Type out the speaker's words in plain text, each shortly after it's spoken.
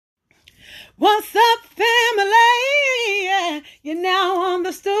What's up, family? You're now on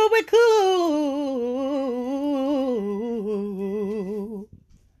the stool with Cool.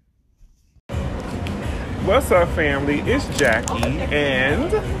 What's up, family? It's Jackie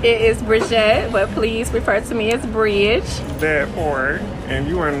and it is Bridget, but please refer to me as Bridge. that part. And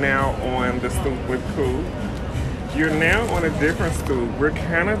you are now on the stoop with Cool. You're now on a different stoop. We're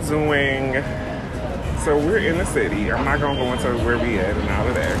kind of doing. So we're in the city. I'm not gonna go into where we at and all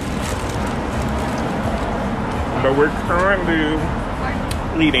of that. But we're currently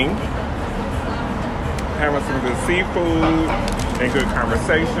eating, having some good seafood and good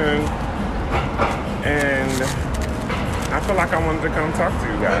conversation. And I feel like I wanted to come talk to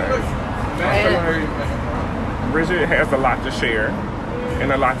you guys. I feel like Bridget has a lot to share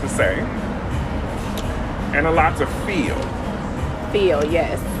and a lot to say and a lot to feel. Feel,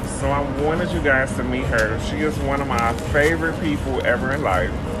 yes. So I wanted you guys to meet her. She is one of my favorite people ever in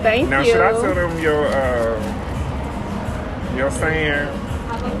life. Thank now, you. Should I tell them your saying?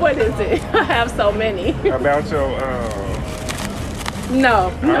 What is it? I have so many. About your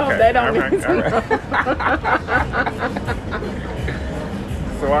No, okay, they don't right, need to know.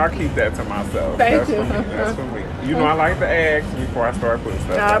 So I'll keep that to myself. Thank you. For me. That's for me. You know I like to ask before I start putting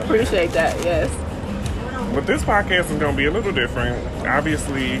stuff I out. appreciate that, yes. But this podcast is going to be a little different.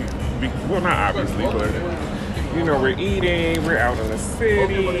 Obviously, well, not obviously, but, you know, we're eating, we're out in the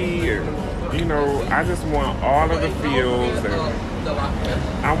city, and, you know, I just want all of the feels, and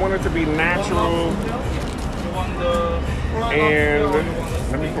I want it to be natural. And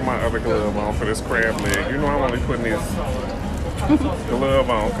let me put my other glove on for this crab leg. You know I'm only putting this glove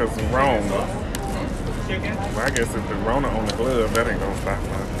on because of Rona. Well, I guess if the Rona on the glove, that ain't going to stop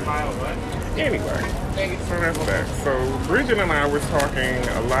nothing. Anyway, so that's that. So Bridget and I were talking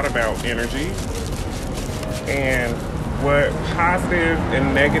a lot about energy and what positive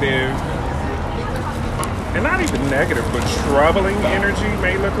and negative, and not even negative, but troubling energy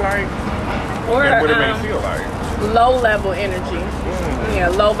may look like, Or and what it may feel like. low level energy. Yeah,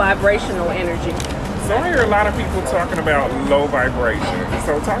 low vibrational energy. So I hear a lot of people talking about low vibration.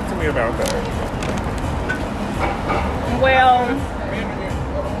 So talk to me about that. Well,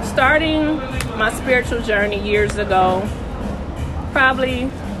 starting my spiritual journey years ago, probably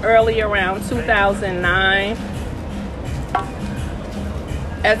early around 2009,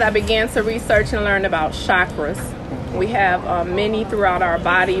 as I began to research and learn about chakras. We have many throughout our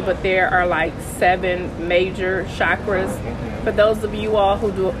body, but there are like 7 major chakras. For those of you all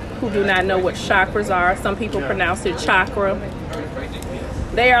who do not know what chakras are, some people pronounce it chakra.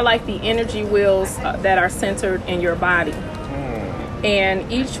 They are like the energy wheels that are centered in your body.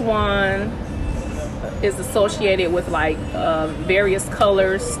 And each one is associated with like various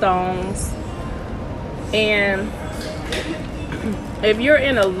colors, stones. And if you're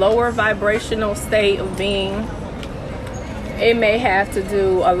in a lower vibrational state of being, it may have to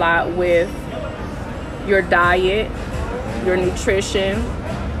do a lot with your diet, your nutrition,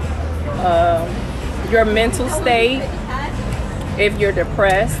 your mental state, if you're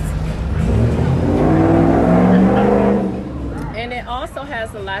depressed. And it also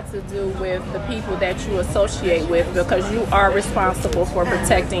has a lot to do with the people that you associate with, because you are responsible for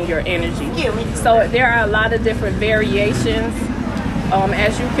protecting your energy. So there are a lot of different variations.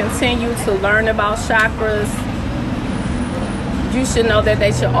 As you continue to learn about chakras, you should know that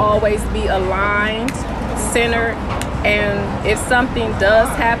they should always be aligned, centered, and if something does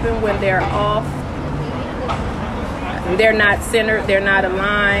happen when they're off, they're not centered, they're not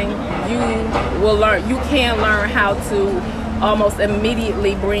aligned, you can learn how to almost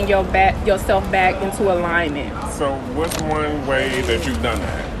immediately bring yourself back into alignment. So what's one way that you've done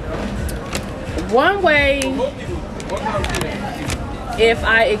that? One way, if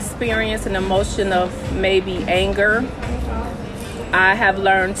I experience an emotion of maybe anger, I have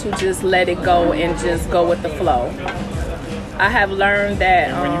learned to just let it go and just go with the flow. I have learned that...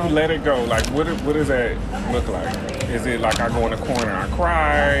 And when you let it go, like what does that look like? Is it like I go in the corner and I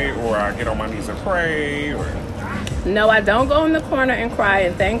cry, or I get on my knees and pray, or... No, I don't go in the corner and cry,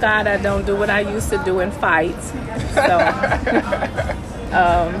 and thank God I don't do what I used to do in fights. So,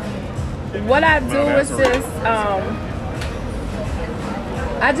 what I do is just...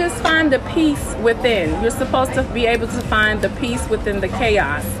 I just find the peace within. You're supposed to be able to find the peace within the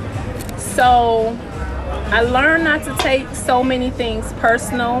chaos. So I learned not to take so many things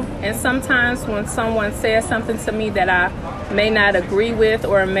personal. And sometimes when someone says something to me that I may not agree with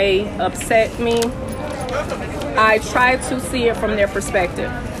or may upset me, I try to see it from their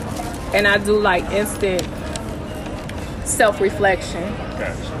perspective. And I do like instant self-reflection.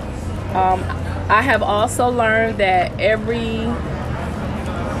 Gotcha. I have also learned that every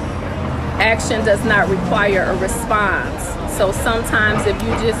action does not require a response. So sometimes if you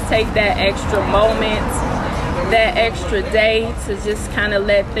just take that extra moment, that extra day to just kind of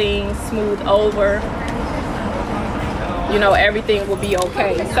let things smooth over, you know, everything will be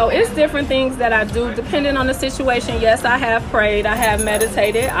okay. So it's different things that I do depending on the situation. Yes, I have prayed, I have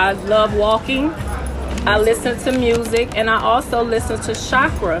meditated, I love walking, I listen to music, and I also listen to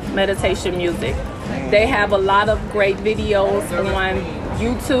chakra meditation music. They have a lot of great videos on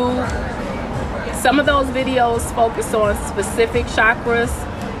YouTube. Some of those videos focus on specific chakras.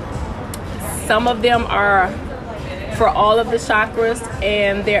 Some of them are for all of the chakras,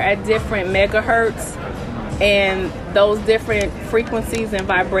 and they're at different megahertz. And those different frequencies and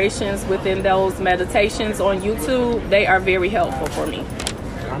vibrations within those meditations on YouTube, they are very helpful for me.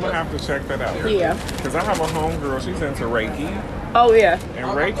 I'm gonna have to check that out. Yeah. Because I have a homegirl, she's into Reiki. Oh, yeah. And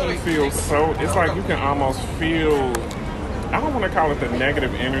Reiki feels so, it's like you can almost feel, I don't want to call it the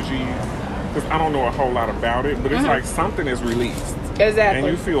negative energy, because I don't know a whole lot about it, but it's like something is released. Exactly. And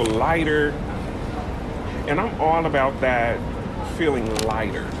you feel lighter. And I'm all about that, feeling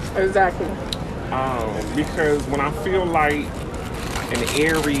lighter. Exactly. Because when I feel light and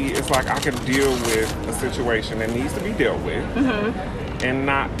airy, it's like I can deal with a situation that needs to be dealt with and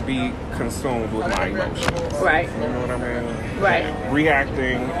not be consumed with my emotions. Right. You know what I mean? Right. And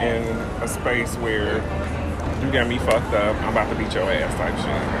reacting in a space where you got me fucked up, I'm about to beat your ass type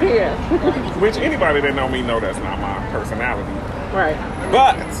shit. Yeah. Which anybody that know me know that's not my personality. Right.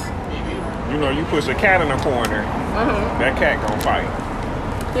 But, you know, you push a cat in a corner, that cat gonna fight.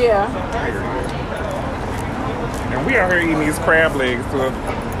 Yeah. And we out here eating these crab legs. So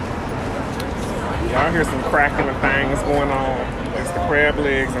y'all hear some cracking of things going on. It's the crab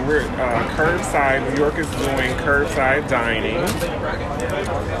legs, and we're curbside. New York is doing curbside dining,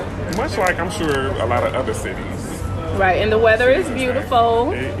 much like I'm sure a lot of other cities. Right, and the weather is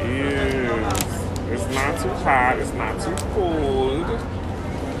beautiful. It is. It's not too hot. It's not too cold.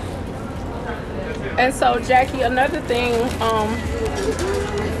 And so, Jackie, another thing,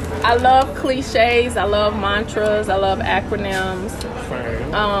 I love cliches, I love mantras, I love acronyms.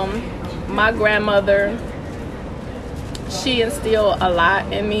 Same. My grandmother, she instilled a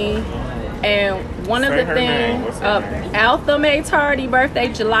lot in me. And one of Say the her things, name. What's her name? Alpha May Tardy,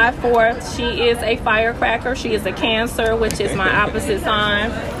 birthday July 4th. She is a firecracker. She is a Cancer, which is my opposite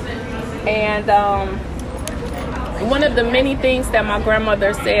sign. And one of the many things that my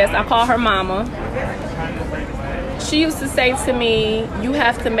grandmother says, I call her mama. She used to say to me, you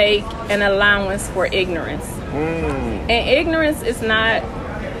have to make an allowance for ignorance. And ignorance is not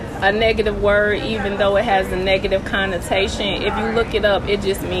a negative word, even though it has a negative connotation. If you look it up, it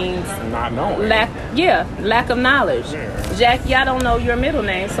just means Not knowing. lack of knowledge. Yeah. Jackie, I don't know your middle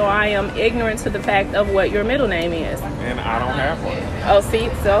name, so I am ignorant to the fact of what your middle name is. And I don't have one. Oh, see,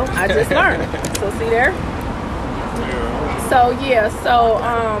 so I just learned. So see there? Yeah. So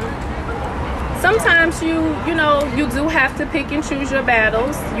sometimes you do have to pick and choose your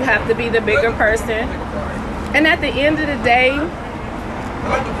battles. You have to be the bigger person. And at the end of the day,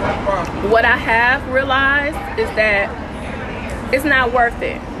 what I have realized is that it's not worth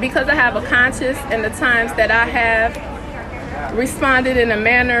it, because I have a conscience, and the times that I have responded in a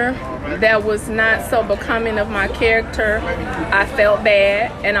manner that was not so becoming of my character, I felt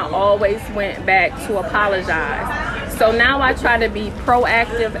bad, and I always went back to apologize. So now I try to be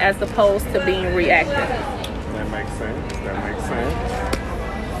proactive as opposed to being reactive. That makes sense. That makes sense.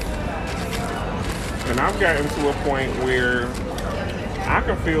 And I've gotten to a point where I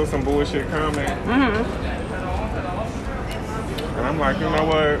can feel some bullshit coming. And I'm like, you know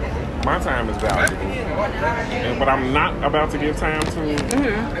what? My time is valuable. And what I'm not about to give time to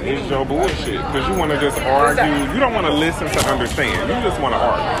is your bullshit. Because you want to just argue. You don't want to listen to understand. You just want to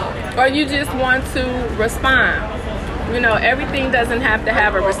argue. Or you just want to respond. You know, everything doesn't have to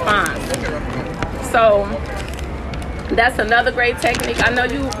have a response. So that's another great technique. I know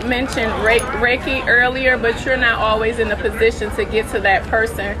you mentioned Reiki earlier, but you're not always in a position to get to that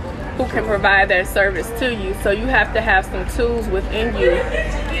person who can provide that service to you. So you have to have some tools within you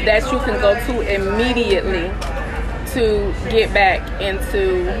that you can go to immediately to get back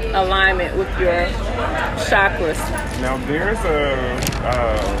into alignment with your chakras. Now there's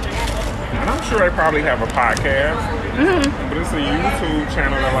and I'm sure they probably have a podcast, but it's a YouTube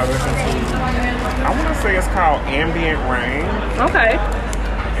channel that I listen to. I want to say it's called Ambient Rain. Okay.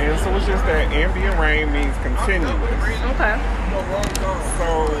 And so it's just that ambient rain means continuous. Okay.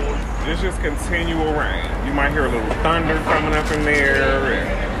 So it's just continual rain. You might hear a little thunder coming up in there.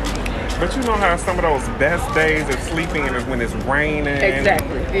 But you know how some of those best days of sleeping is when it's raining.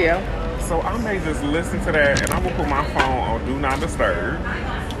 Exactly, yeah. So I may just listen to that, and I will put my phone on Do Not Disturb.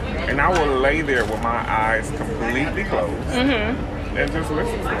 And I will lay there with my eyes completely closed and just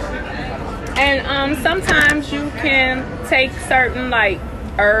listen to it. And sometimes you can take certain like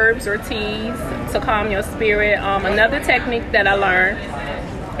herbs or teas to calm your spirit. Another technique that I learned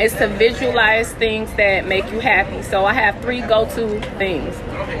is to visualize things that make you happy. So I have 3 go-to things.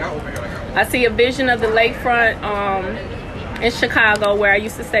 I see a vision of the lakefront in Chicago, where I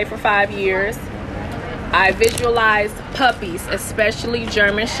used to stay for 5 years. I visualize puppies, especially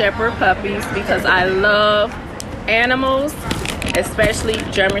German Shepherd puppies, because I love animals, especially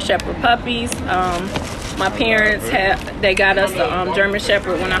German Shepherd puppies. My parents they got us a German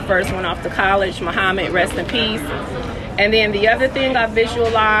Shepherd when I first went off to college. Muhammad, rest in peace. And then the other thing I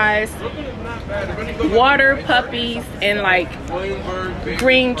visualize, water puppies and like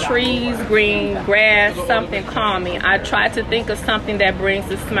green trees, green grass, something calming. I try to think of something that brings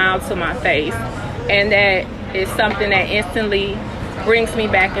a smile to my face, and that is something that instantly brings me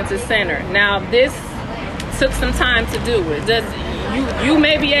back into center. Now this took some time to do it. You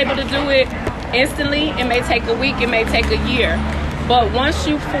may be able to do it instantly. It may take a week, it may take a year, but once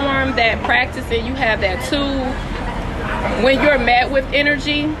you form that practice and you have that tool, when you're met with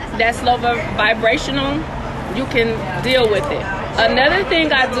energy that's low vibrational, you can deal with it. Another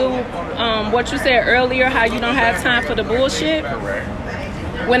thing I do, what you said earlier, how you don't have time for the bullshit.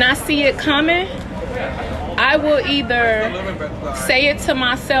 When I see it coming, I will either say it to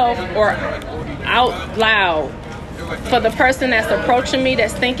myself or out loud. For the person that's approaching me,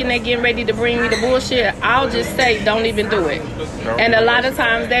 that's thinking they're getting ready to bring me the bullshit, I'll just say, don't even do it. And a lot of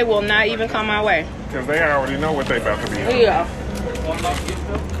times they will not even come my way. Because they already know what they about to be. Yeah.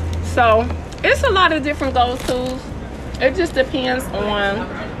 So it's a lot of different go-tos. It just depends on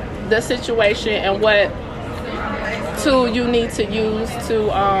the situation and what tool you need to use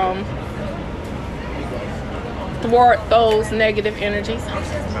to thwart those negative energies. No,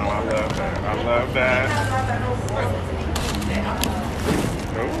 I love that. I love that.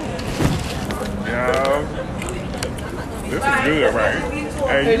 Ooh. Yeah. This is good, right?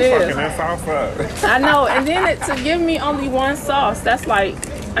 Hey, you fucking that sauce up. I know, and then to give me only 1 sauce, that's like,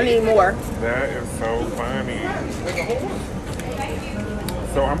 I need more. That is so funny.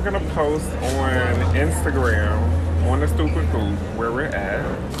 So I'm gonna post on Instagram on the Stupid Food where we're at.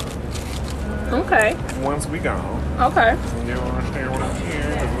 Okay. Once we gone. Okay. You don't understand what I'm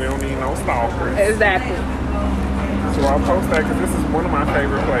saying? Because we don't need no stalkers. Exactly. So I'll post that because this is one of my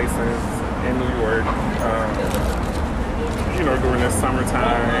favorite places in New York. You know, during this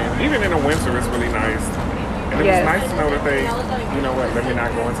summertime. Even in the winter, it's really nice. And it was nice to know that they, you know what, let me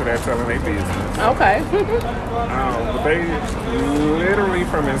not go into that telling their business. Okay. But they literally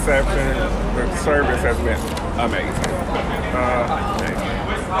from inception, the service has been amazing.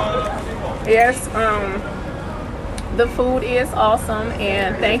 Yes, the food is awesome,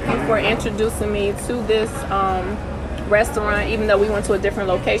 and thank you for introducing me to this restaurant, even though we went to a different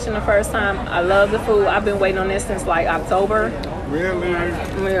location the first time. I love the food. I've been waiting on this since like October. Really?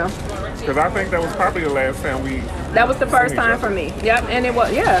 Yeah. Because I think that was probably the last time we... That was the first time for me. Yep, and it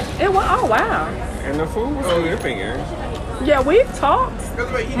was, it was, oh wow. And the food was good there. Yeah, we've talked,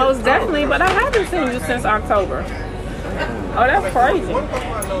 most definitely, but I haven't seen you since October. Oh, that's crazy.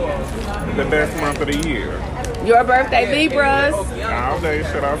 The best month of the year. Your birthday, Libras. All day,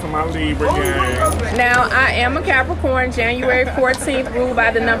 shout out to my Libra gang. Now, I am a Capricorn, January 14th, ruled by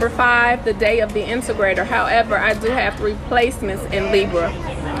the number 5, the day of the integrator. However, I do have 3 placements in Libra.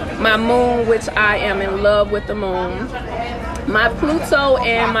 My moon, which I am in love with the moon. My Pluto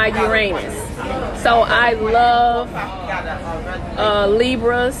and my Uranus. So I love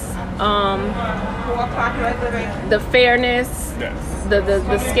Libras, the fairness, Yes.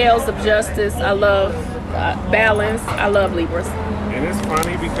 the scales of justice. I love balance. I love Libras. And it's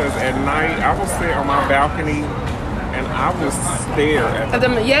funny because at night I will sit on my balcony and I will stare at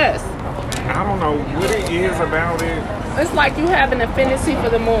them. Yes. I don't know what it is about it. It's like you have an affinity for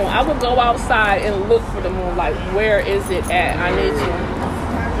the moon. I would go outside and look for the moon. Like, where is it at? I need you.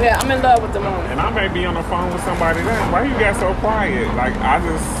 Yeah, I'm in love with the moon. And I may be on the phone with somebody that, why you got so quiet? Like, I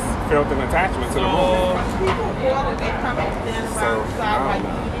just felt an attachment to the moon. So,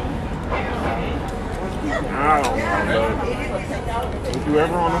 I don't know, but if you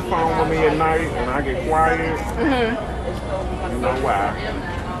ever on the phone with me at night and I get quiet, you know why.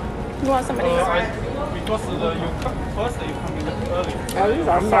 You want somebody else? Because you come first, you come in early. Oh, these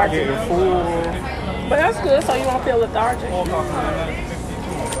are I'm not getting full. But that's good, so you won't feel lethargic.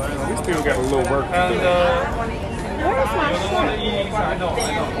 We still got a little work to do. Where's my shirt?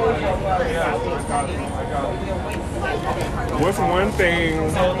 What's one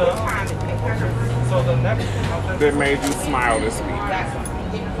thing that made you smile this week?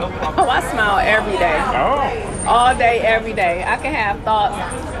 Oh, I smile every day. Oh. All day, every day. I can have thoughts.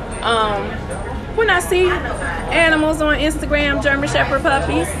 When I see animals on Instagram, German Shepherd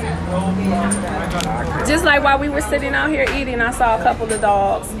puppies, just like while we were sitting out here eating, I saw a couple of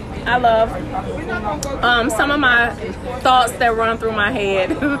dogs. I love some of my thoughts that run through my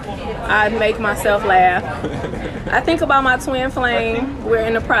head. I make myself laugh. I think about my twin flame. We're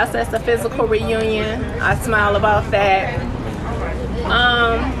in the process of physical reunion. I smile about that.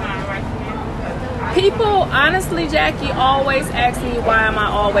 People, honestly, Jackie, always ask me, why am I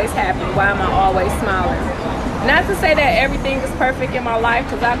always happy? Why am I always smiling? Not to say that everything is perfect in my life,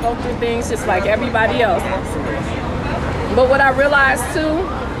 because I go through things just like everybody else. But what I realized too,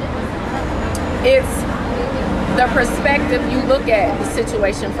 it's the perspective you look at the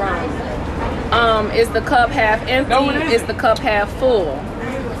situation from. Is the cup half empty? Is the cup half full?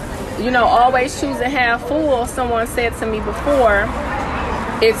 You know, always choosing half full. Someone said to me before,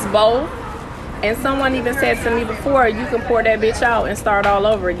 it's both. And someone even said to me before, you can pour that bitch out and start all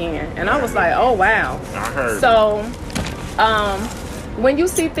over again. And I was like, oh wow. I heard. So when you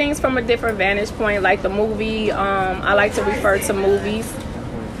see things from a different vantage point, like the movie, I like to refer to movies.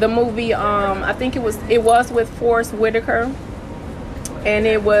 The movie, I think it was with Forrest Whitaker, and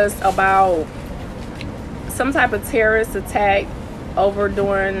it was about some type of terrorist attack over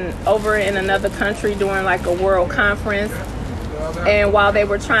in another country during like a world conference. And while they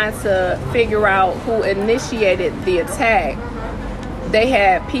were trying to figure out who initiated the attack, they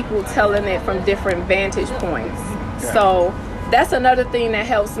had people telling it from different vantage points. Yeah. So that's another thing that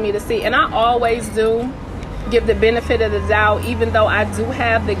helps me to see. And I always do give the benefit of the doubt, even though I do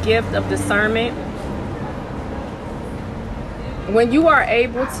have the gift of discernment. When you are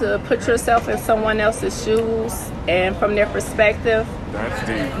able to put yourself in someone else's shoes and from their perspective, that's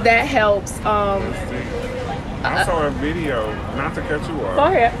deep. That helps. I saw a video, not to cut you off. Go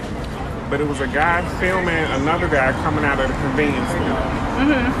ahead. But it was a guy filming another guy coming out of the convenience store.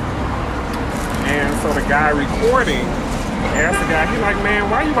 And so the guy recording asked the guy, he's like,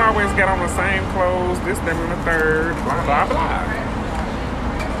 man, why you always get on the same clothes, this, that, and the third, blah, blah, blah.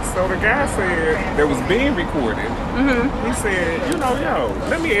 So the guy said, that was being recorded, he said, you know, yo,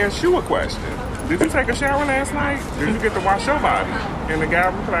 let me ask you a question. Did you take a shower last night? Did you get to wash your body? And the guy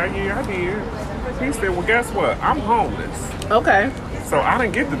replied, yeah, I did. He said, well, guess what? I'm homeless. Okay. So I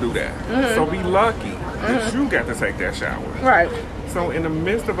didn't get to do that. So be lucky that you got to take that shower. Right. So in the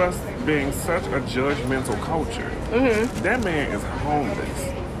midst of us being such a judgmental culture, that man is homeless.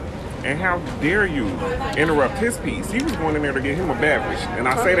 And how dare you interrupt his piece? He was going in there to get him a beverage. And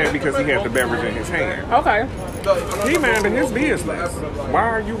I say that because he had the beverage in his hand. Okay. He minding his business. Why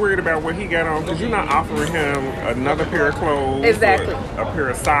are you worried about what he got on? Because you're not offering him another pair of clothes. Exactly. Or a pair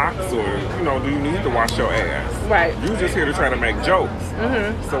of socks, or, you know, do you need to wash your ass? Right. You just here to try to make jokes.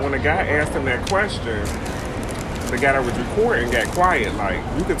 So when the guy asked him that question, the guy that was recording got quiet. Like,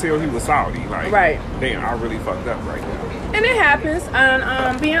 you could tell he was salty. Like, right. Damn, I really fucked up right now. And it happens.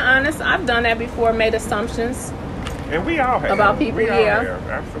 And being honest, I've done that before, made assumptions. And we all have. About people, we all yeah. have,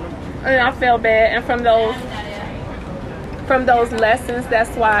 absolutely. And I feel bad. And from those lessons,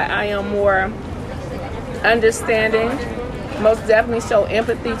 that's why I am more understanding. Most definitely show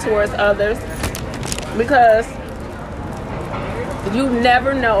empathy towards others. Because you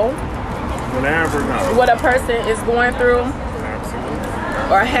never know. What a person is going through.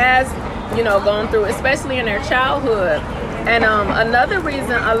 Absolutely. Or has, you know, gone through, especially in their childhood. And another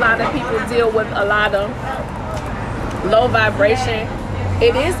reason a lot of people deal with a lot of low vibration,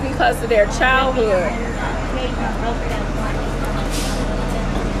 it is because of their childhood.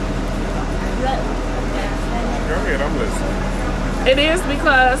 Go ahead, I'm listening. It is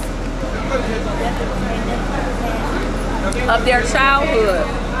because of their childhood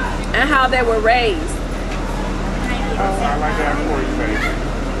and how they were raised. I like that for you, baby.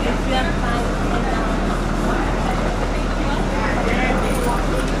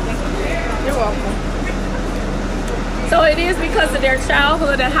 You're welcome. So it is because of their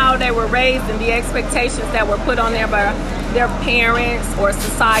childhood and how they were raised and the expectations that were put on there by their parents or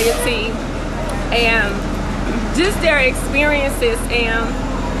society and just their experiences. And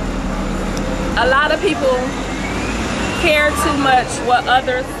a lot of people care too much what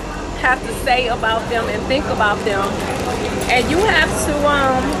others have to say about them and think about them. And you have to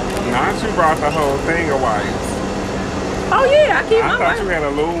Not you brought the whole thing of wipes. Oh yeah, I keep my I thought you had a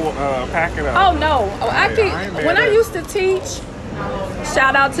little packet of. Oh no, when I used to teach.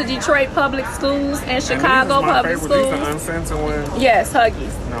 Shout out to Detroit Public Schools and Chicago Public Schools. These the unscented ones. Yes,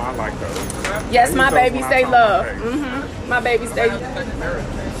 Huggies. No, I like those. Yes, my babies they love. My babies they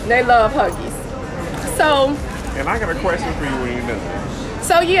love Huggies. So. And I got a question for you when you're done.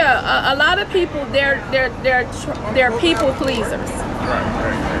 So yeah, a lot of people they're people pleasers.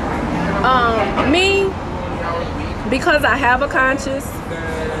 Me, because I have a conscience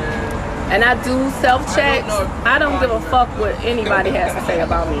and I do self-checks, I don't give a fuck what anybody has to say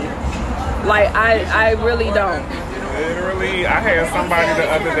about me. Like, I really don't. Literally, I had somebody the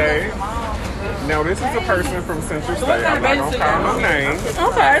other day. Now, this is a person from Central State. I'm not going to call no names.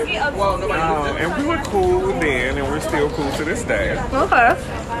 Okay. And we were cool then, and we're still cool to this day. Okay.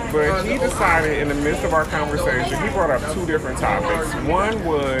 But he decided in the midst of our conversation, he brought up two different topics. One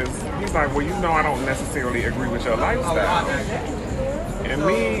was, he's like, well, you know, I don't necessarily agree with your lifestyle. And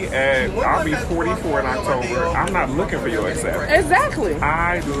me, I'll be 44 in October, I'm not looking for your acceptance. Exactly.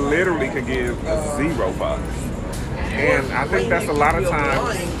 I literally could give 0 fucks. And I think that's a lot of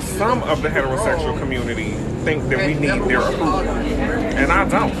times, some of the heterosexual community think that we need their approval. And I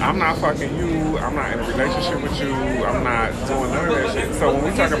don't. I'm not fucking you. I'm not in a relationship with you. I'm not doing none of that shit. So when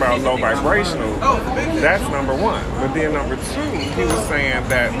we talk about low vibrational, that's number one. But then number two, he was saying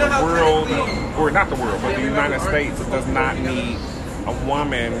that the world, or not the world, but the United States does not need a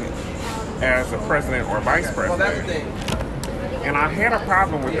woman as a president or vice president. And I had a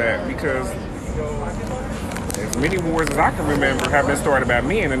problem with that because as many wars as I can remember have been started by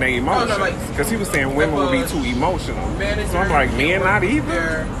men and their emotions. Because he was saying women would be too emotional. So I'm like, men not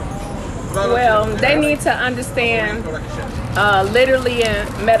either? Well, they need to understand, literally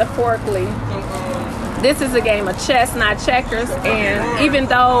and metaphorically, this is a game of chess, not checkers. And even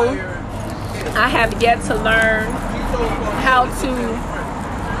though I have yet to learn how to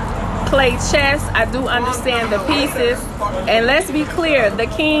play chess, I do understand the pieces. And let's be clear, the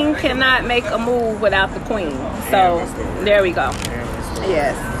king cannot make a move without the queen. So there we go.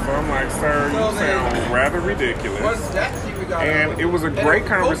 Yes. So I'm like, sir, you sound rather ridiculous. And it was a great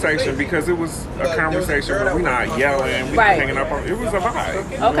conversation because it was a conversation where we're not yelling, we're not hanging up on. It was a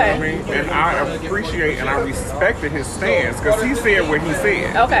vibe. You know what I mean? And I appreciate and I respected his stance because he said what he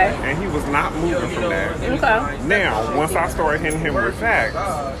said. Okay. And he was not moving from that. Okay. Now, once I started hitting him with facts.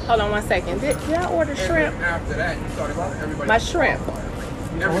 Hold on one second. Did I order shrimp? My shrimp.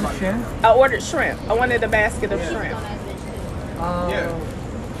 I ordered shrimp. I wanted a basket of shrimp.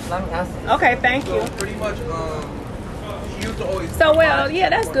 Okay, thank you. So, well, yeah,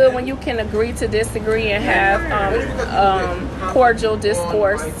 that's good when you can agree to disagree and have cordial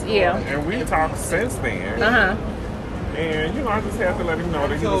discourse. Yeah. And we talked since then. Uh-huh. And, you know, I just had to let him know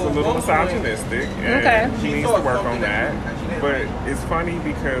that he was a little misogynistic. And he needs to work on that. But it's funny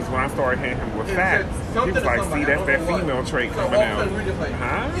because when I started hitting him with facts, he was like, see, that's that female trait coming out.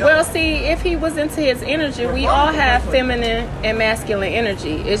 Huh? Well, see, if he was into his energy, we all have feminine and masculine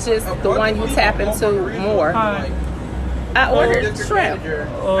energy. It's just the one you tap into more. I ordered shrimp.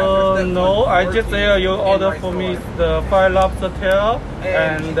 No, I just you order for me the 5 lobster tail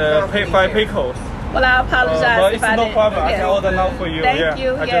and 5 pickles. Well, I apologize but if it's I no didn't. problem. I can order now for you. Thank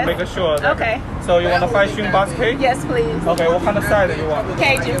you. I just make sure. That. Okay. So you want a 5 shrimp basket? Yes, please. Okay. What kind of size do you want?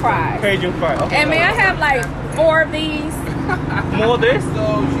 Cajun fries. Cajun fries. Okay. And may I have like 4 of these? More of this?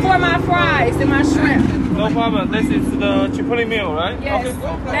 For my fries and my shrimp. No problem. This is the chipotle meal, right? Yes.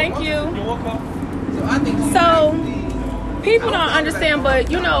 Okay. Thank you. You're welcome. So people don't understand,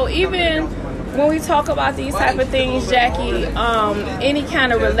 but you know, even when we talk about these type of things, Jackie, any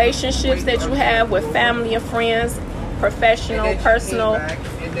kind of relationships that you have with family and friends, professional, personal,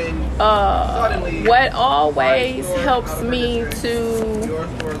 what always helps me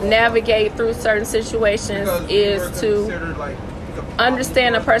to navigate through certain situations is to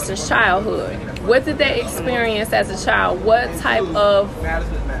understand a person's childhood. What did they experience as a child? What type of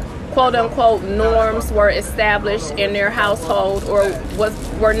quote-unquote norms were established in their household or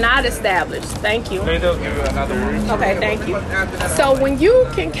were not established. Thank you. Later, give you another one. Okay, thank you. So when you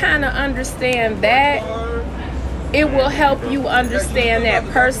can kind of understand that, it will help you understand that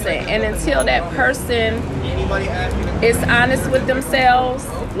person. And until that person is honest with themselves,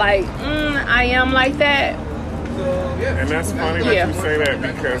 like, I am like that. And that's funny that you say that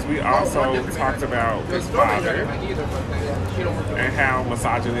because we also talked about his father and how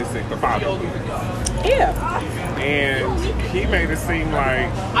misogynistic the father was. Yeah. And he made it seem like,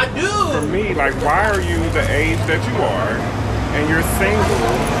 for me, like, why are you the age that you are and you're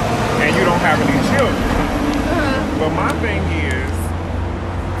single and you don't have any children? But my thing is,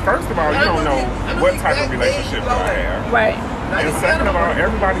 first of all, you don't know what type of relationship you'll have. Right. And second of all,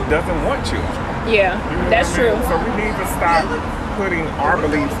 everybody doesn't want children. Yeah, You know that's what I mean? true. So we need to stop putting our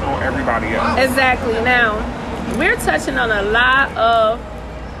beliefs on everybody else. Exactly. Now, we're touching on a lot of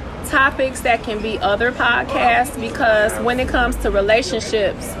topics that can be other podcasts because when it comes to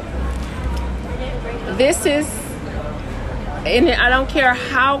relationships, this is and I don't care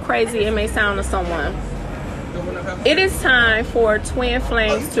how crazy it may sound to someone, it is time for twin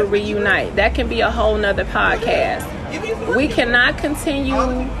flames to reunite. That can be a whole nother podcast. We cannot continue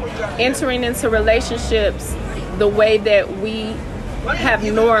entering into relationships the way that we have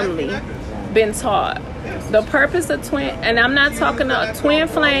normally been taught. The purpose of twin, and I'm not talking, a twin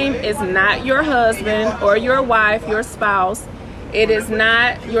flame is not your husband or your wife, your spouse. It is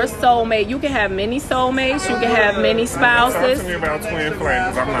not your soulmate. You can have many soulmates. You can have many spouses. Talk to me about twin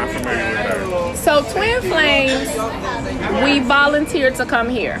flames, because I'm not familiar with that. So twin flames, we volunteered to come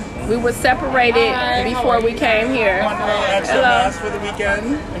here. We were separated before we came here. Hello. For the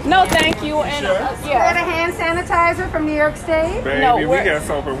weekend. No, thank you. And Get a hand sanitizer from New York State. Baby, No, we we're- got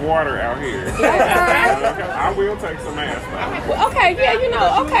soap and water out here. Okay. I will take some ass though. Okay, yeah, you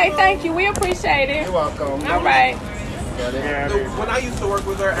know. Okay, thank you. We appreciate it. You're welcome. All right. Yeah, So when I used to work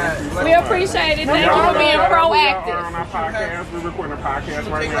with her at We appreciate it. Thank you for being We are proactive. on our podcast. We're recording a podcast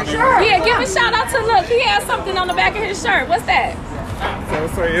right now. Sure. Yeah, give a shout out to, look, he has something on the back of his shirt. What's that?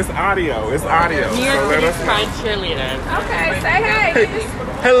 So it's audio. It's audio. New So York let City us know. Pride cheerleaders. Okay, say hey.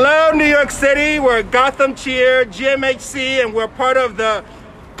 Hello, New York City. We're Gotham Cheer, GMHC, and we're part of the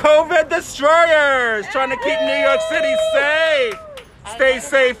COVID Destroyers, trying to keep New York City safe. Stay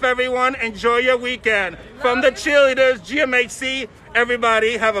safe, everyone. Enjoy your weekend. From the cheerleaders, GMHC,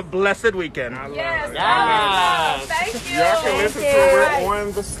 everybody have a blessed weekend. Yes. Yes. Thank you. Y'all can listen to it. We're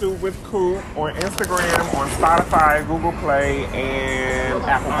on The Stoop with Coop on Instagram, on Spotify, Google Play, and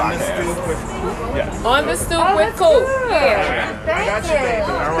Apple Podcasts. Yes. On the stoop with Coop. Yeah. Thank you.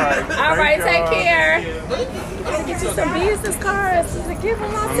 All right. All right, take y'all. care. Gotta get you some business cards to give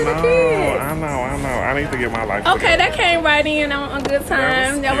them out to the No, kids. I know. I need to get my life Okay, together. that came right in on a good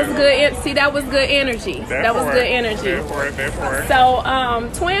time. That was good. See, that was good energy. That was good energy. That for it. So,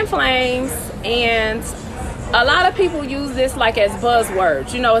 twin flames, and a lot of people use this like as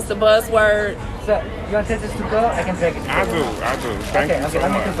buzzwords. You know, it's the buzzword. So, you want to take this to go? I can take it. I do. Thank you so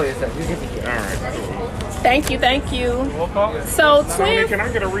let me much. do for yourself. You give me here. All right, cool. Thank you. Welcome. So, Tony, twin. can I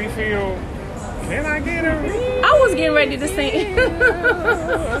get a refill? Can I get a refill? I was getting ready to sing.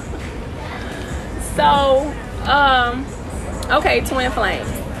 So, okay, twin flames.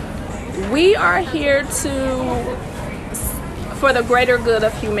 We are here for the greater good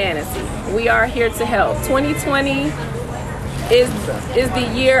of humanity. We are here to help. 2020 is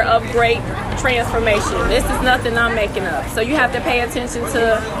the year of great transformation. This is nothing I'm making up. So you have to pay attention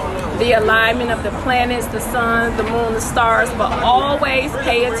to the alignment of the planets, the sun, the moon, the stars, but always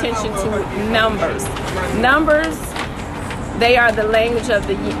pay attention to numbers. Numbers, they are the language of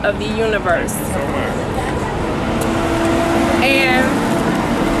the universe. And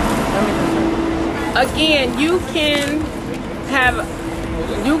again, you can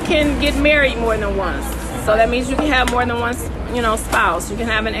get married more than once. So that means you can have more than one, spouse. You can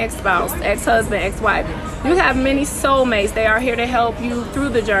have an ex-spouse, ex-husband, ex-wife. You have many soulmates. They are here to help you through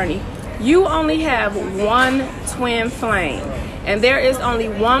the journey. You only have one twin flame, and there is only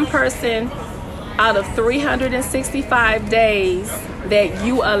one person out of 365 days that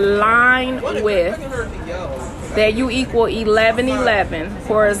you align with, that you equal 1111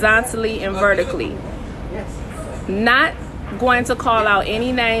 horizontally and vertically. Not going to call out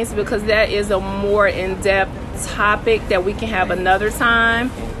any names because that is a more in-depth topic that we can have another time,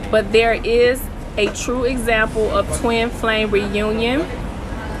 but there is a true example of twin flame reunion.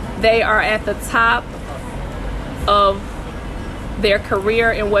 They are at the top of their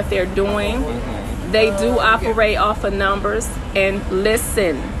career and what they're doing. They do operate off of numbers. And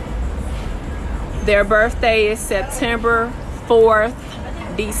listen, their birthday is September 4th,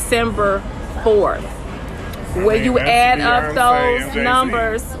 December 4th. When you add up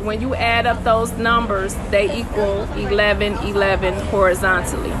those numbers, they equal 1111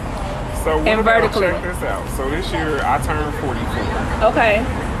 horizontally. So what and about, vertically. check this out. So this year I turned 44. Okay.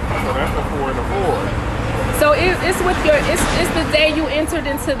 So that's the 4 and the 4. So it's the day you entered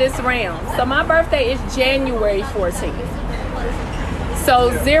into this realm. So my birthday is January 14th.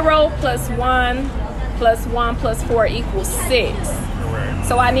 So 0 plus 1 plus 1 plus 4 equals 6. Correct.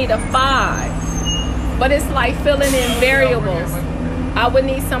 So I need a 5. But it's like filling in variables. I would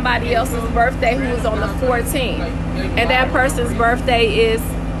need somebody else's birthday who is on the 14th. And that person's birthday is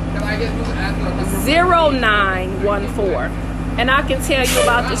 0914. And I can tell you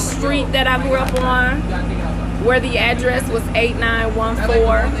about the street that I grew up on, where the address was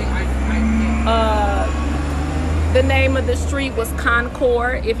 8914. The name of the street was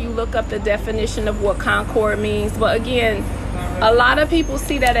Concord, if you look up the definition of what Concord means. But again, a lot of people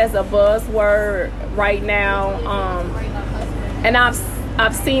see that as a buzzword right now. And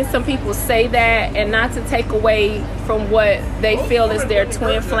I've seen some people say that, and not to take away from what they feel is their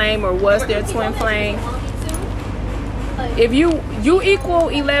twin flame or was their twin flame. If you equal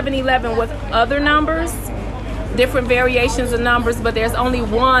 1111 with other numbers, different variations of numbers, but there's only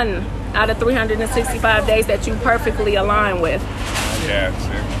one out of 365 days that you perfectly align with. Gotcha.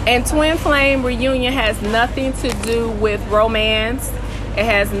 And twin flame reunion has nothing to do with romance. It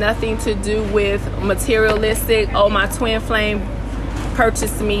has nothing to do with materialistic. Oh, my twin flame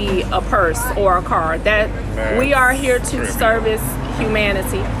purchased me a purse or a car. That we are here to service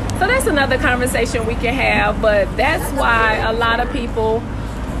humanity. So that's another conversation we can have, but that's why a lot of people,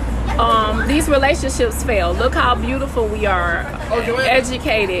 these relationships fail. Look how beautiful we are,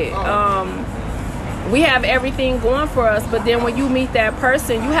 educated. We have everything going for us, but then when you meet that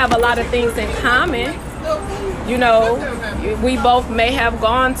person, you have a lot of things in common. You know, we both may have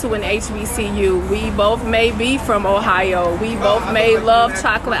gone to an HBCU. We both may be from Ohio. We both may love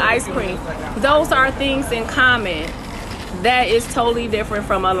chocolate ice cream. Those are things in common. That is totally different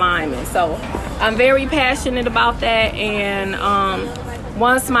from alignment. So I'm very passionate about that, and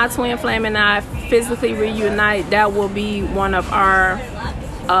once my twin flame and I physically reunite, that will be one of our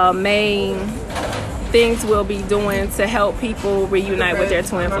main things we'll be doing to help people reunite with their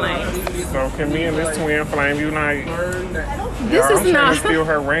twin flames. So can me and this twin flame unite? This is I'm not trying to steal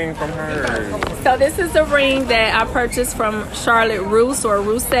her ring from her. So this is a ring that I purchased from Charlotte Russe or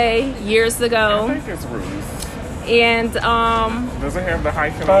Russe years ago. I think it's Russe. And does it have the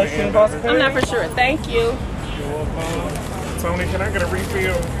hyphen on the end of it? I'm not for sure. Thank you. Tony, can I get a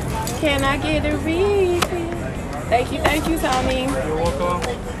refill? Can I get a refill? Thank you, Tony. You're welcome.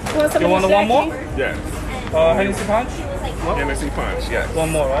 You want one more? Yes. Hennessy Punch? Hennessy Punch, yes.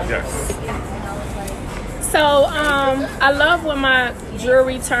 One more, right? Yes. So, I love when my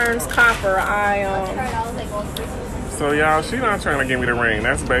jewelry turns copper. So y'all, she not trying to give me the ring.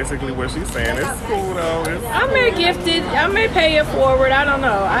 That's basically what she's saying. It's cool though. I may gift it. I may pay it forward. I don't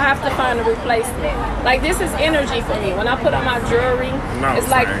know. I have to find a replacement. Like, this is energy for me. When I put on my jewelry, it's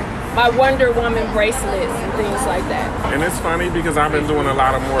like my Wonder Woman bracelets and things like that. And it's funny because I've been doing a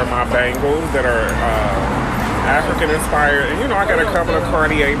lot of more of my bangles that are African inspired. And you know, I got a couple of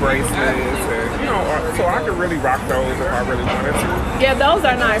Cartier bracelets, and you know, so I could really rock those if I really wanted to. Yeah, those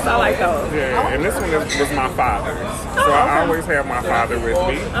are nice. I like those. Yeah, and this one was my father's. So I always have my father with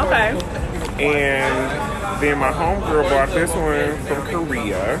me. Okay. And then my homegirl bought this one from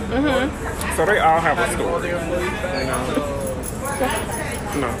Korea. Mm-hmm. So they all have a story. You know?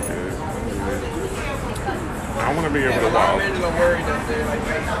 No. I want to be able to walk.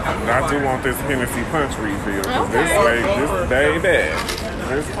 I do want this Hennessy Punch refill. This baby,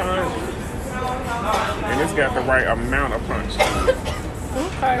 this punch, and it's got the right amount of punch.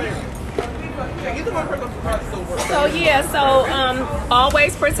 Okay. So yeah,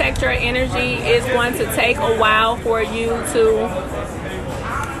 always protect your energy. It's going to take a while for you to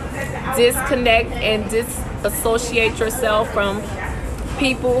disconnect and disassociate yourself from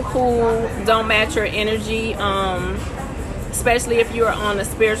people who don't match your energy, especially if you're on a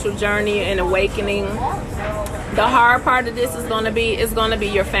spiritual journey and awakening. The hard part of this is going to be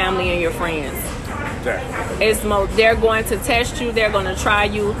your family and your friends. They're going to test you. They're going to try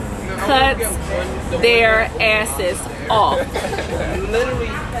you. Cut their asses off.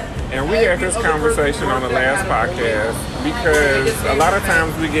 And we had this conversation on the last podcast because a lot of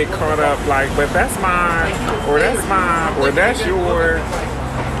times we get caught up like, but that's mine, or that's yours.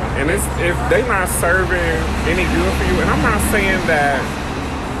 And it's, if they're not serving any good for you, and I'm not saying that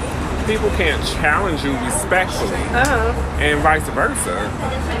people can't challenge you respectfully, and vice versa.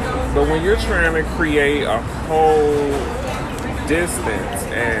 But when you're trying to create a whole distance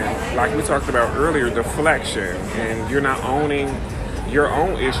and, like we talked about earlier, deflection, and you're not owning your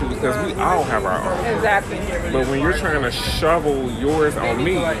own issues, because we all have our own. Exactly. But when you're trying to shovel yours on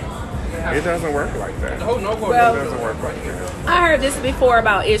me, it doesn't work like that. Well, it doesn't work like that. I heard this before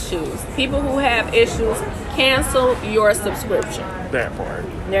about issues. People who have issues, cancel your subscription. That part.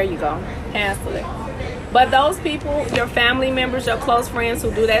 There you go. Cancel it. But those people, your family members, your close friends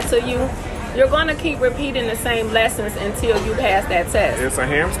who do that to you, you're going to keep repeating the same lessons until you pass that test. It's a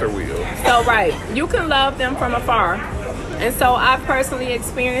hamster wheel. So, right. You can love them from afar. And so I've personally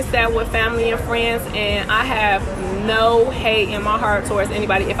experienced that with family and friends, and I have no hate in my heart towards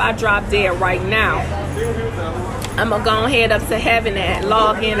anybody. If I drop dead right now, I'm going to go ahead up to heaven and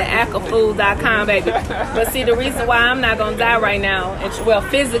log in to accafood.com, baby. But see, the reason why I'm not going to die right now, well,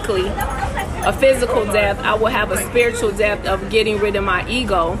 physically, a physical death, I will have a spiritual death of getting rid of my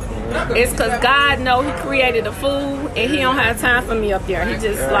ego. It's because God know He created a fool and He don't have time for me up there. He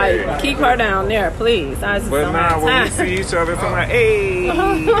just like, keep her down there, please. I just But don't now have when time. we see each other, it's like, hey,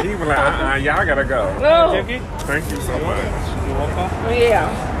 he was like, y'all gotta go. No. Thank you so much. Yeah.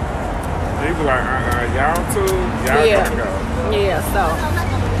 He was like, y'all too, y'all gotta go. Yeah, so.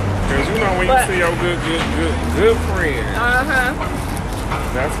 Cause you know when you see your good friend,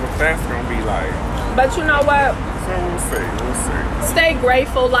 that's what that's gonna be like. But you know what? So we'll see. Stay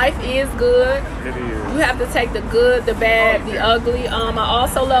grateful. Life is good. It is. You have to take the good, the bad, the ugly. I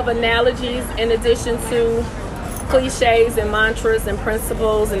also love analogies in addition to cliches and mantras and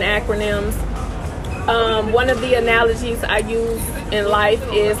principles and acronyms. One of the analogies I use in life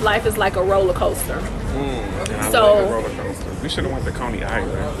is like a roller coaster. I So love the roller coaster. We should have went to Coney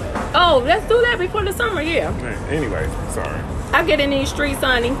Island. Oh, let's do that before the summer, yeah. Anyway, sorry. I get in these streets,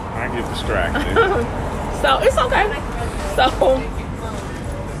 honey. I get distracted. So it's okay. So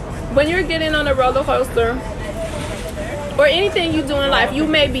when you're getting on a roller coaster or anything you do in life, you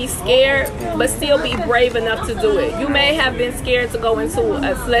may be scared, but still be brave enough to do it. You may have been scared to go into,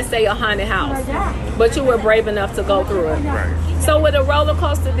 let's say, a haunted house, but you were brave enough to go through it. Right. So with a roller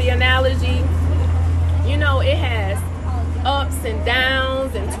coaster, the analogy, you know, it has ups and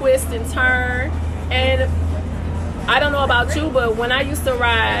downs and twists and turns. And I don't know about you, but when I used to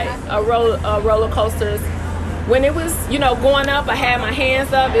ride roller coasters, when it was, you know, going up, I had my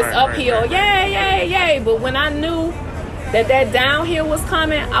hands up, it's uphill, yay, yay, yay. But when I knew that downhill was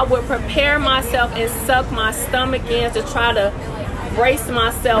coming, I would prepare myself and suck my stomach in to try to brace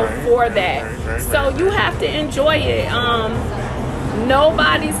myself for that. So you have to enjoy it.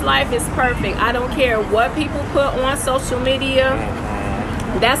 Nobody's life is perfect. I don't care what people put on social media.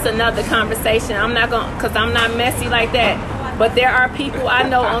 That's another conversation. I'm not going, because I'm not messy like that. But there are people I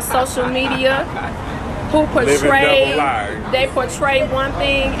know on social media who portray one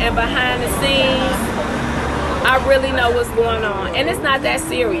thing, and behind the scenes, I really know what's going on. And it's not that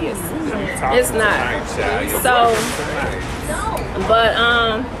serious. It's not. So, but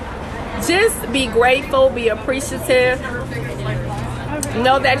just be grateful, be appreciative.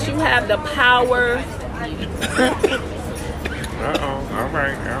 Know that you have the power. All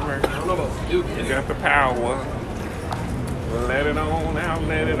right. You got the power. Let it on out,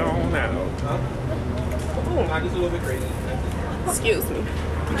 let it on out. Excuse me.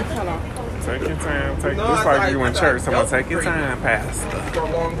 Hold on. Take your time. Just like you in church. I'm gonna take your time, Pastor. For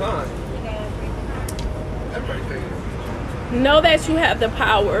a long time. Know that you have the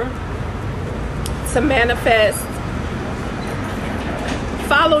power to manifest.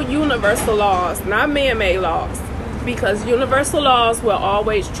 Follow universal laws, not man-made laws, because universal laws will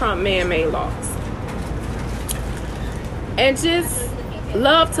always trump man-made laws. And just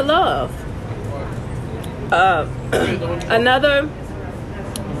love to love. Another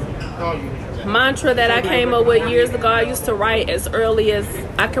mantra that I came up with years ago, I used to write as early as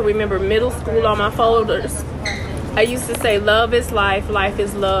I can remember middle school on my folders. I used to say, love is life, life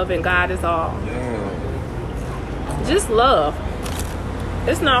is love, and God is all. Just love.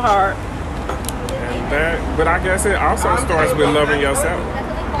 It's not hard. But I guess it also starts with loving yourself.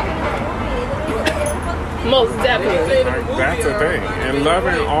 Most definitely. Like, that's the thing. And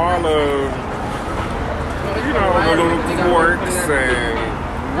loving all of, you know, the little quirks and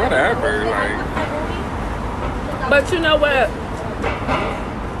whatever. Like. But you know what?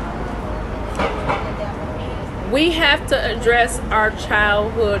 We have to address our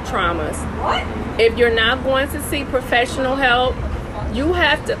childhood traumas. If you're not going to seek professional help, you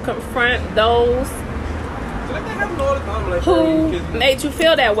have to confront those who made you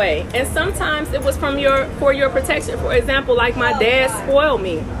feel that way. And sometimes it was for your protection. For example, like my dad spoiled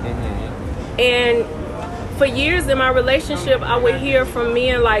me. And for years in my relationship, I would hear from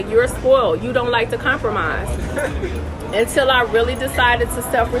men like, you're spoiled, you don't like to compromise. Until I really decided to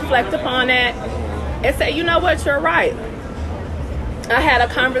self-reflect upon that and say, you know what, you're right. I had a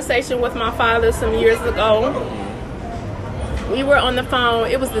conversation with my father some years ago. We were on the phone.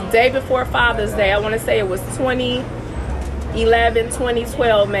 It was the day before Father's Day. I want to say it was 2011,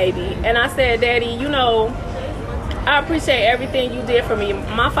 2012 maybe. And I said, Daddy, you know, I appreciate everything you did for me.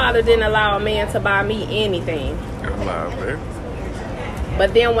 My father didn't allow a man to buy me anything. I love it.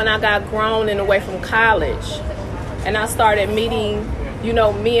 But then when I got grown and away from college and I started meeting, you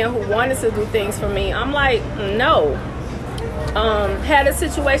know, men who wanted to do things for me, I'm like, no. Had a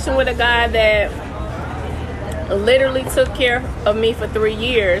situation with a guy that literally took care of me for 3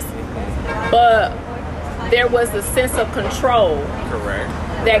 years, but there was a sense of control Correct.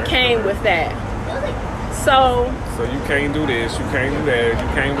 that came with that. So So you can't do this, you can't do that, you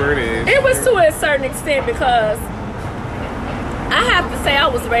can't wear this. It was to a certain extent because I have to say I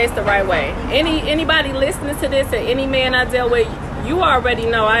was raised the right way. Anybody listening to this, or any man I deal with, you already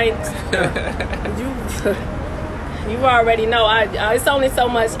know you already know it's only so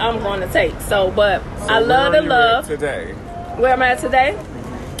much I'm going to take. So, but I love the love. Today. Where am I at today?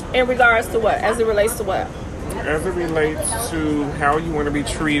 In regards to what? As it relates to what? As it relates to how you want to be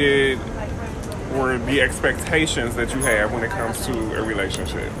treated, or the expectations that you have when it comes to a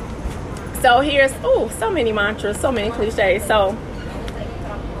relationship. So here's so many mantras, so many cliches. So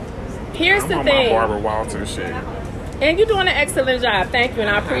here's I'm the on thing. My Barbara Walters shit. And you're doing an excellent job. Thank you, and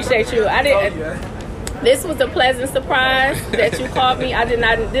I appreciate you. This was a pleasant surprise that you called me.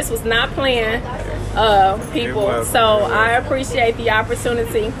 This was not planned, people. So I appreciate the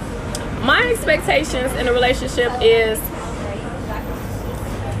opportunity. My expectations in a relationship is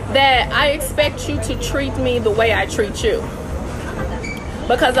that I expect you to treat me the way I treat you,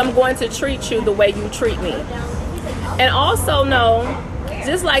 because I'm going to treat you the way you treat me. And also know,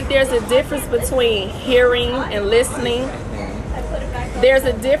 just like there's a difference between hearing and listening, there's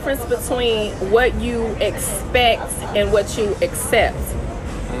a difference between what you expect and what you accept.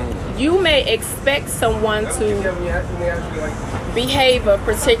 You may expect someone to behave a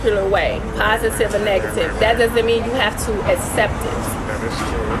particular way, positive or negative. That doesn't mean you have to accept it. That is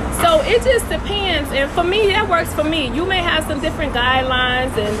true. So it just depends. And for me, that works for me. You may have some different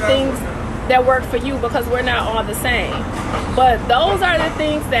guidelines and things that work for you, because we're not all the same. But those are the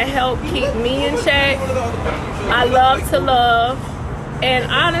things that help keep me in check. I love to love.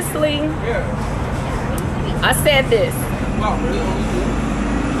 And honestly, I said this.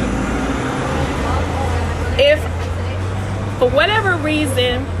 If for whatever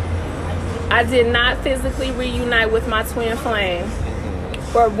reason I did not physically reunite with my twin flame,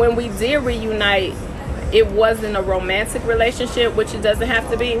 or when we did reunite, it wasn't a romantic relationship, which it doesn't have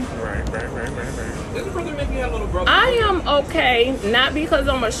to be. Right. I am okay, not because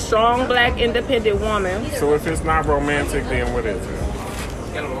I'm a strong black independent woman. So if it's not romantic, then what is it?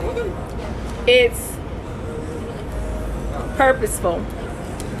 It's purposeful.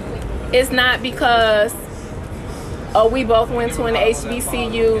 It's not because we both went to an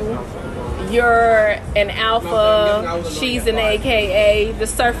HBCU, you're an alpha, she's an AKA, the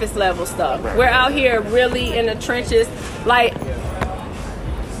surface level stuff. We're out here really in the trenches. Like,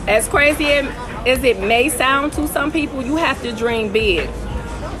 as crazy as it may sound to some people, you have to dream big.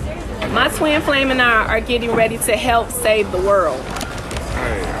 My twin flame and I are getting ready to help save the world.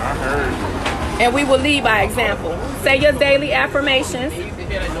 Hey, I heard you. And we will lead by example. Say your daily affirmations.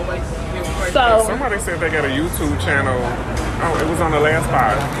 So somebody said they got a YouTube channel. Oh, it was on the last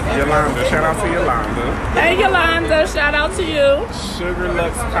pod. Yolanda. Shout out to Yolanda. Hey Yolanda, shout out to you.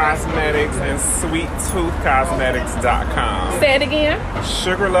 Sugarlux Cosmetics and SweetToothCosmetics.com. Say it again.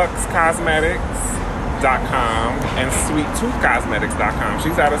 SugarluxCosmetics.com and SweetToothCosmetics.com.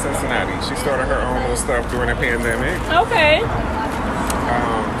 She's out of Cincinnati. She started her own little stuff during the pandemic. Okay.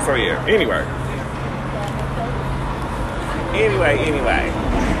 So yeah, anyway.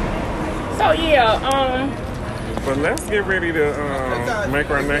 So yeah, but let's get ready to make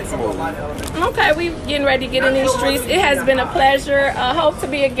our next move. okay, we getting ready to get in these streets. It has been a pleasure. Hope to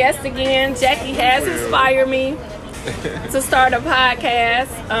be a guest again. Jackie has inspired me to start a podcast.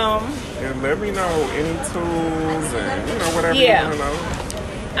 And let me know any tools and whatever you want to know.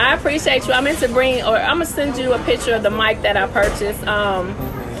 I appreciate you. I meant to bring, or I'm gonna send you a picture of the mic that I purchased.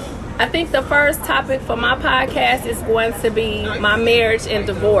 I think the first topic for my podcast is going to be my marriage and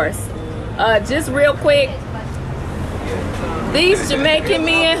divorce. Just real quick, these Jamaican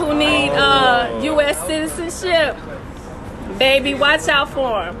men who need U.S. citizenship, baby, watch out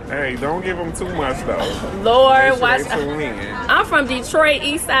for them. Hey, don't give them too much though. Lord, watch out. Tune in. I'm from Detroit,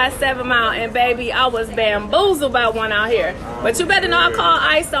 East Side, 7 Mile, and baby, I was bamboozled by one out here. But you better know I called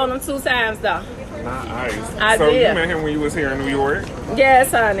ICE on them 2 times though. Not ICE. I so did. You met him when you was here in New York?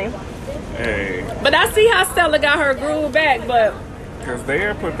 Yes, honey. Hey. But I see how Stella got her groove back, but because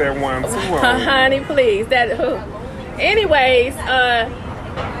they'll put that 1-2 on. honey, please. Anyways,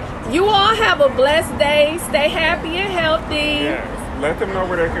 you all have a blessed day. Stay happy and healthy. Yes. Let them know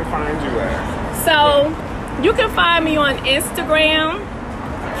where they can find you at. So you can find me on Instagram,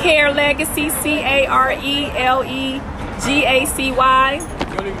 Care Legacy, CareLegacy.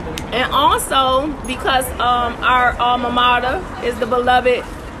 And also, because our alma mater is the beloved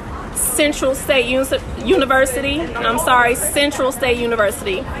Central State University. Central State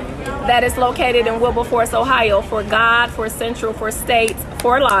University. That is located in Wilberforce, Ohio. For God, for Central, for State,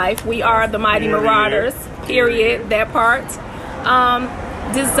 for life. We are the Mighty Marauders. Period. That part.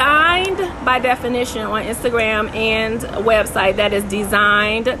 Designed by Definition on Instagram and website. That is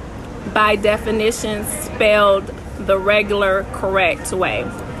Designed by Definition, spelled the regular correct way.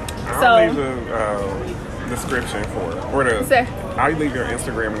 I'll leave the description for it. Or I'll leave your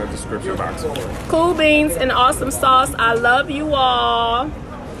Instagram in the description box for it. Cool beans and awesome sauce. I love you all.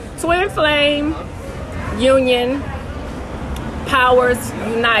 Twin flame, union, powers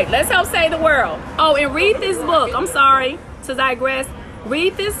unite. Let's help save the world. Oh, and read this book. I'm sorry to digress.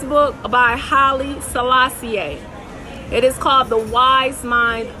 Read this book by Haile Selassie. It is called The Wise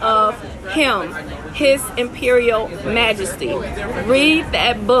Mind of Him, His Imperial Majesty. Read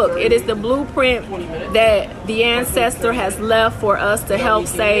that book. It is the blueprint that the ancestor has left for us to help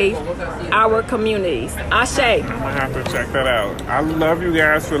save our communities. Ashe. I'm gonna have to check that out. I love you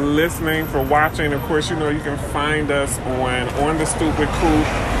guys for listening, for watching. Of course, you know you can find us on the Stupid Coop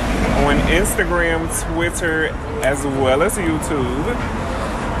on Instagram, Twitter, as well as YouTube.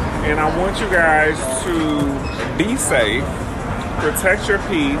 And I want you guys to be safe, protect your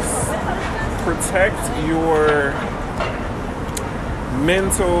peace, protect your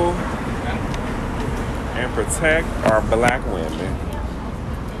mental, and protect our black women.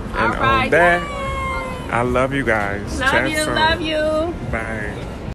 And on that, I love you guys. Love you, love you. Bye.